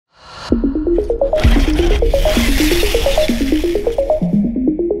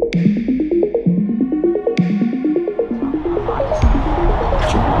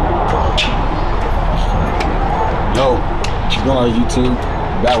YouTube,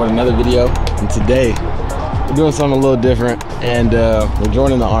 back with another video. And today we're doing something a little different, and we're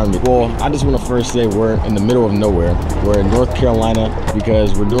joining the Army. Well, I just want to first say we're in the middle of nowhere. We're in North Carolina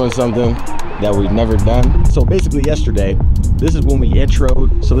because we're doing something that we've never done. So basically yesterday, this is when we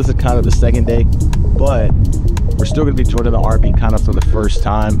introed, so this is kind of the second day, but we're still gonna be joining the Army kind of for the first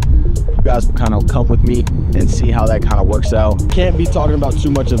time. You guys will kind of come with me and see how that kind of works out. Can't be talking about too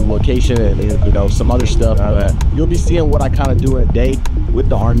much of the location and, you know, some other stuff. You'll be seeing what I kind of do in a day with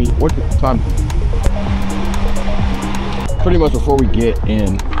the Army. What time? Pretty much before we get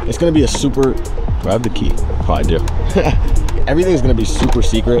in, it's gonna be a super, do I have the key? Oh, I do. Everything's gonna be super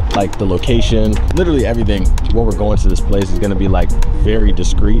secret, like the location, literally everything. When we're going to this place is gonna be like very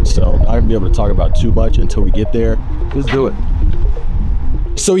discreet, so I'm not gonna be able to talk about too much until we get there. Let's do it.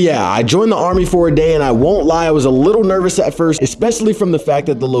 So yeah, I joined the Army for a day, and I won't lie, I was a little nervous at first, especially from the fact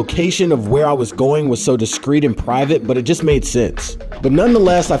that the location of where I was going was so discreet and private, but it just made sense. But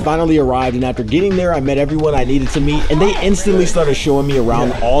nonetheless, I finally arrived, and after getting there, I met everyone I needed to meet, and they instantly started showing me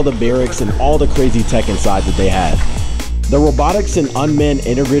around all the barracks and all the crazy tech inside that they had. The Robotics and Unmanned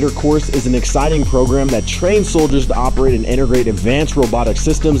Integrator course is an exciting program that trains soldiers to operate and integrate advanced robotic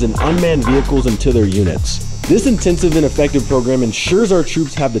systems and unmanned vehicles into their units. This intensive and effective program ensures our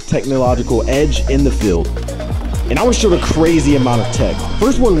troops have the technological edge in the field. And I was shown a crazy amount of tech.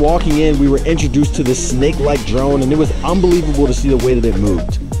 First, when walking in, we were introduced to this snake-like drone, and it was unbelievable to see the way that it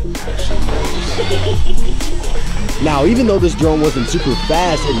moved. Now, even though this drone wasn't super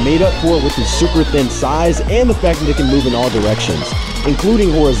fast, it made up for it with its super thin size and the fact that it can move in all directions,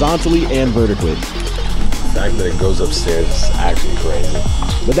 including horizontally and vertically. The fact that it goes upstairs is actually crazy.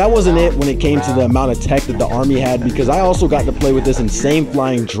 But that wasn't it when it came to the amount of tech that the Army had, because I also got to play with this insane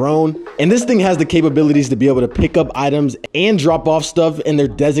flying drone. And this thing has the capabilities to be able to pick up items and drop off stuff in their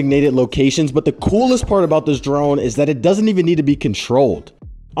designated locations. But the coolest part about this drone is that it doesn't even need to be controlled.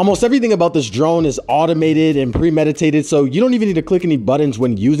 Almost everything about this drone is automated and premeditated, so you don't even need to click any buttons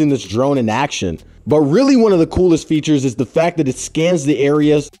when using this drone in action. But really, one of the coolest features is the fact that it scans the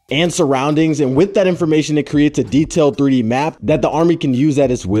areas and surroundings, and with that information, it creates a detailed 3D map that the Army can use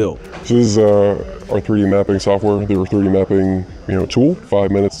at its will. This is our 3D mapping software. They were 3D mapping, tool.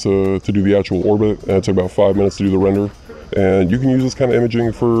 5 minutes to do the actual orbit, and it took about 5 minutes to do the render. And you can use this kind of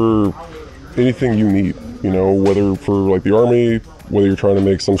imaging for anything you need. Whether for like the Army, whether you're trying to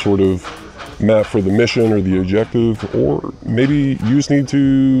make some sort of map for the mission or the objective, or maybe you just need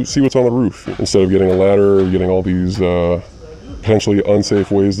to see what's on the roof. Instead of getting a ladder or getting all these potentially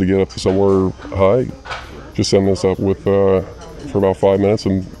unsafe ways to get up to somewhere high, just send this up with for about 5 minutes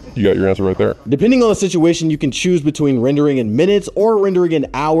and you got your answer right there. Depending on the situation, you can choose between rendering in minutes or rendering in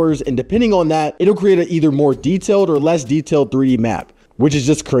hours, and depending on that, it'll create an either more detailed or less detailed 3D map, which is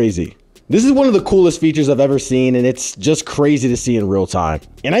just crazy. This is one of the coolest features I've ever seen, and it's just crazy to see in real time.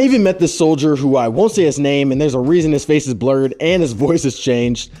 And I even met this soldier who I won't say his name, and there's a reason his face is blurred and his voice has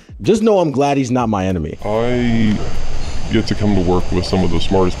changed. Just know I'm glad he's not my enemy. I get to come to work with some of the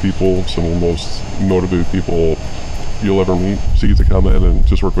smartest people, some of the most motivated people you'll ever meet. So you get to come in and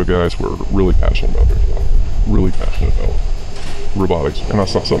just work with guys who are really passionate about their job, really passionate about robotics, and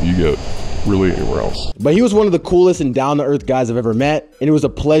that's not something you get really anywhere else. But he was one of the coolest and down-to-earth guys I've ever met, and it was a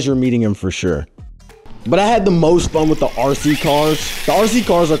pleasure meeting him for sure. But I had the most fun with the RC cars. The RC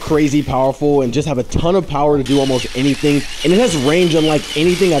cars are crazy powerful and just have a ton of power to do almost anything, and it has range unlike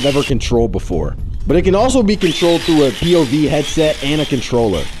anything I've ever controlled before. But it can also be controlled through a POV headset and a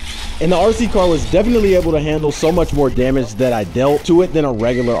controller. And the RC car was definitely able to handle so much more damage that I dealt to it than a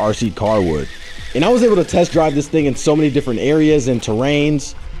regular RC car would. And I was able to test drive this thing in so many different areas and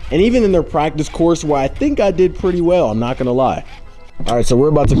terrains, and even in their practice course, where I think I did pretty well, I'm not gonna lie. All right, so we're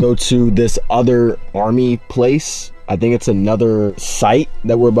about to go to this other Army place. I think it's another site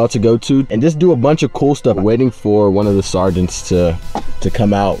that we're about to go to, and just do a bunch of cool stuff. Waiting for one of the sergeants to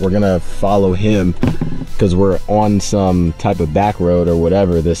come out. We're gonna follow him because we're on some type of back road or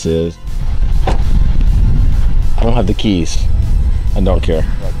whatever this is. I don't have the keys. I don't care.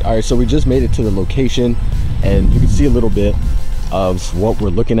 All right, so we just made it to the location, and you can see a little bit of what we're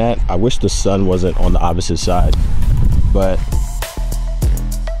looking at. I wish the sun wasn't on the opposite side, but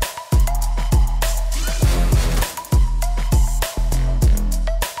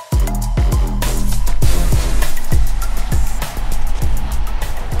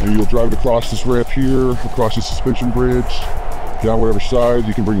and you'll drive it across this ramp here, across the suspension bridge, down whatever side.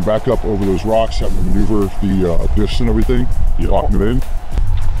 You can bring it back up over those rocks, have to maneuver the discs and everything, locking it in.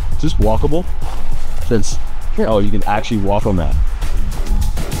 Is this walkable? Since, oh, you can actually walk on that.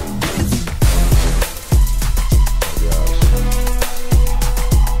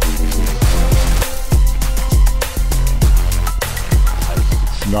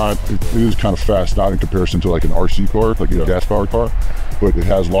 not, it is kind of fast, not in comparison to like an RC car, like a gas-powered car, but it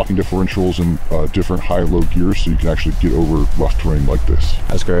has locking differentials and different high-low gears, so you can actually get over rough terrain like this.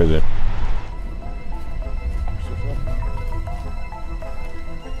 That's crazy.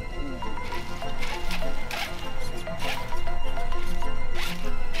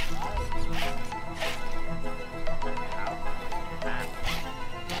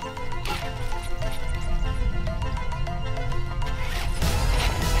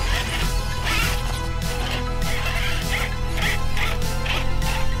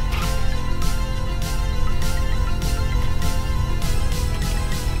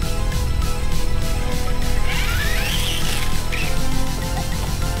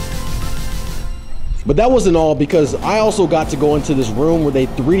 But that wasn't all, because I also got to go into this room where they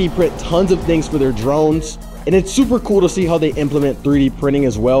 3D print tons of things for their drones. And it's super cool to see how they implement 3D printing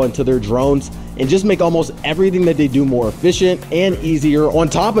as well into their drones and just make almost everything that they do more efficient and easier. On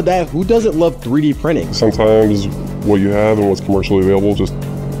top of that, who doesn't love 3D printing? Sometimes what you have and what's commercially available just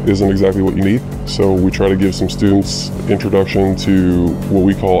isn't exactly what you need. So we try to give some students introduction to what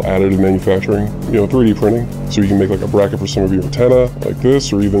we call additive manufacturing, 3D printing. So you can make like a bracket for some of your antenna like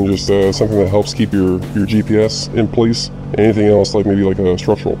this, or even just something that helps keep your GPS in place. Anything else, like maybe like a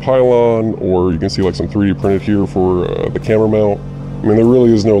structural pylon, or you can see like some 3D printed here for the camera mount. I mean, there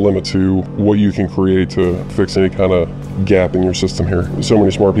really is no limit to what you can create to fix any kind of gap in your system here. There's so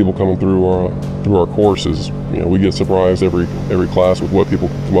many smart people coming through our courses. We get surprised every class with what people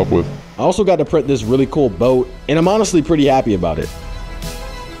come up with. I also got to print this really cool boat, and I'm honestly pretty happy about it.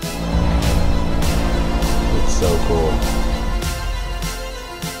 It's so cool.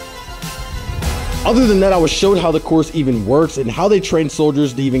 Other than that, I was showed how the course even works and how they train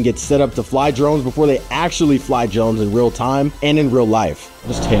soldiers to even get set up to fly drones before they actually fly drones in real time and in real life.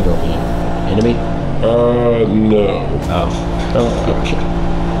 Just hand over here. Enemy? No. Oh.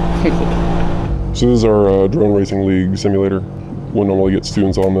 So this is our Drone Racing League simulator. We'll normally get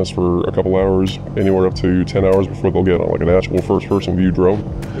students on this for a couple hours, anywhere up to 10 hours before they'll get on like an actual first-person view drone.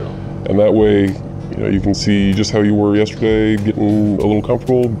 And that way, you can see just how you were yesterday, getting a little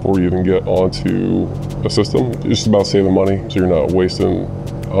comfortable before you even get onto a system. It's just about saving money, so you're not wasting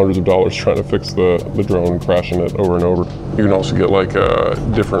hundreds of dollars trying to fix the drone and crashing it over and over. You can also get like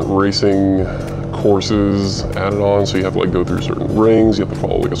different racing courses added on, so you have to like go through certain rings, you have to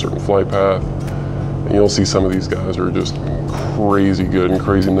follow like a certain flight path. And you'll see some of these guys are just crazy good and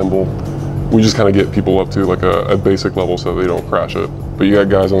crazy nimble. We just kind of get people up to like a basic level so they don't crash it. But you got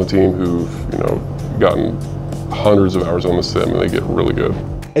guys on the team who've, gotten hundreds of hours on the sim and they get really good.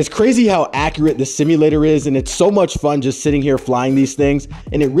 It's crazy how accurate the simulator is, and it's so much fun just sitting here flying these things,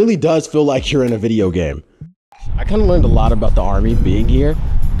 and it really does feel like you're in a video game. I kind of learned a lot about the Army being here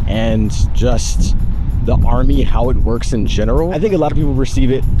and just the Army, how it works in general. I think a lot of people perceive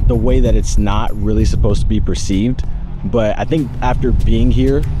it the way that it's not really supposed to be perceived, but I think after being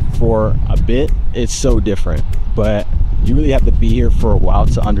here for a bit, it's so different. But you really have to be here for a while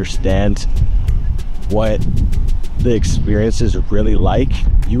to understand what the experience is really like.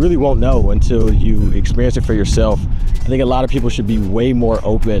 You really won't know until you experience it for yourself. I think a lot of people should be way more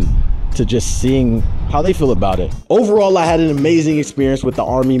open to just seeing how they feel about it. Overall, I had an amazing experience with the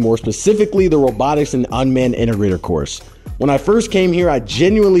Army, more specifically the Robotics and Unmanned Integrator course. When I first came here, I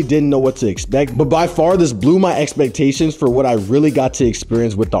genuinely didn't know what to expect, but by far this blew my expectations for what I really got to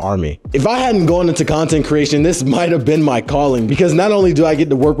experience with the Army. If I hadn't gone into content creation, this might have been my calling, because not only do I get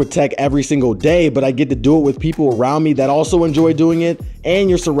to work with tech every single day, but I get to do it with people around me that also enjoy doing it, and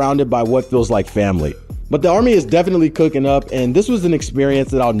you're surrounded by what feels like family. But the Army is definitely cooking up, and this was an experience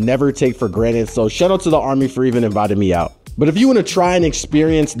that I'll never take for granted, so shout out to the Army for even inviting me out. But if you want to try and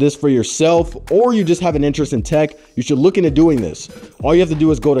experience this for yourself, or you just have an interest in tech, you should look into doing this. All you have to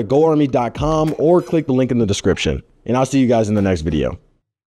do is go to goarmy.com or click the link in the description. And I'll see you guys in the next video.